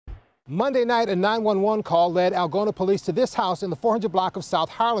Monday night, a 911 call led Algona police to this house in the 400 block of South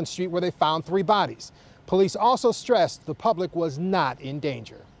Harlan Street where they found 3 bodies. Police also stressed the public was not in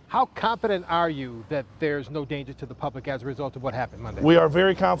danger. How confident are you that there's no danger to the public as a result of what happened Monday? We are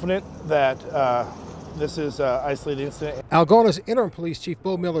very confident that this is an isolated incident. Algona's interim police chief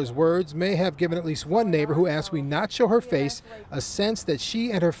Bo Miller's words may have given at least one neighbor who asked we not show her face a sense that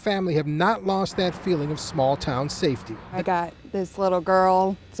she and her family have not lost that feeling of small town safety. I got this little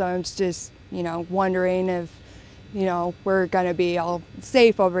girl, so I'm just, wondering if, we're going to be all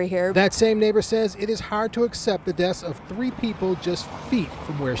safe over here. That same neighbor says it is hard to accept the deaths of 3 people just feet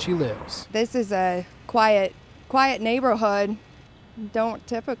from where she lives. This is a quiet neighborhood. Don't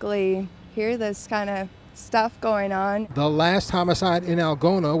typically hear this kind of stuff going on. The last homicide in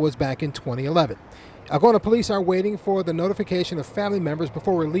Algona was back in 2011. Algona police are waiting for the notification of family members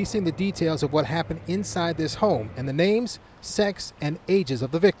before releasing the details of what happened inside this home and the names, sex, and ages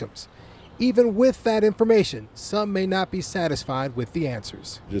of the victims. Even with that information, some may not be satisfied with the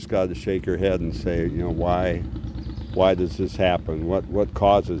answers. Just got to shake your head and say, why does this happen? What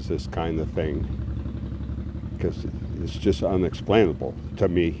causes this kind of thing? Because it's just unexplainable to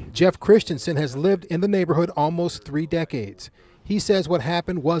me. Jeff Christensen has lived in the neighborhood almost 3 decades. He says what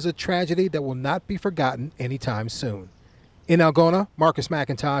happened was a tragedy that will not be forgotten anytime soon. In Algona, Marcus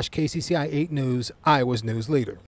McIntosh, KCCI 8 News, Iowa's news leader.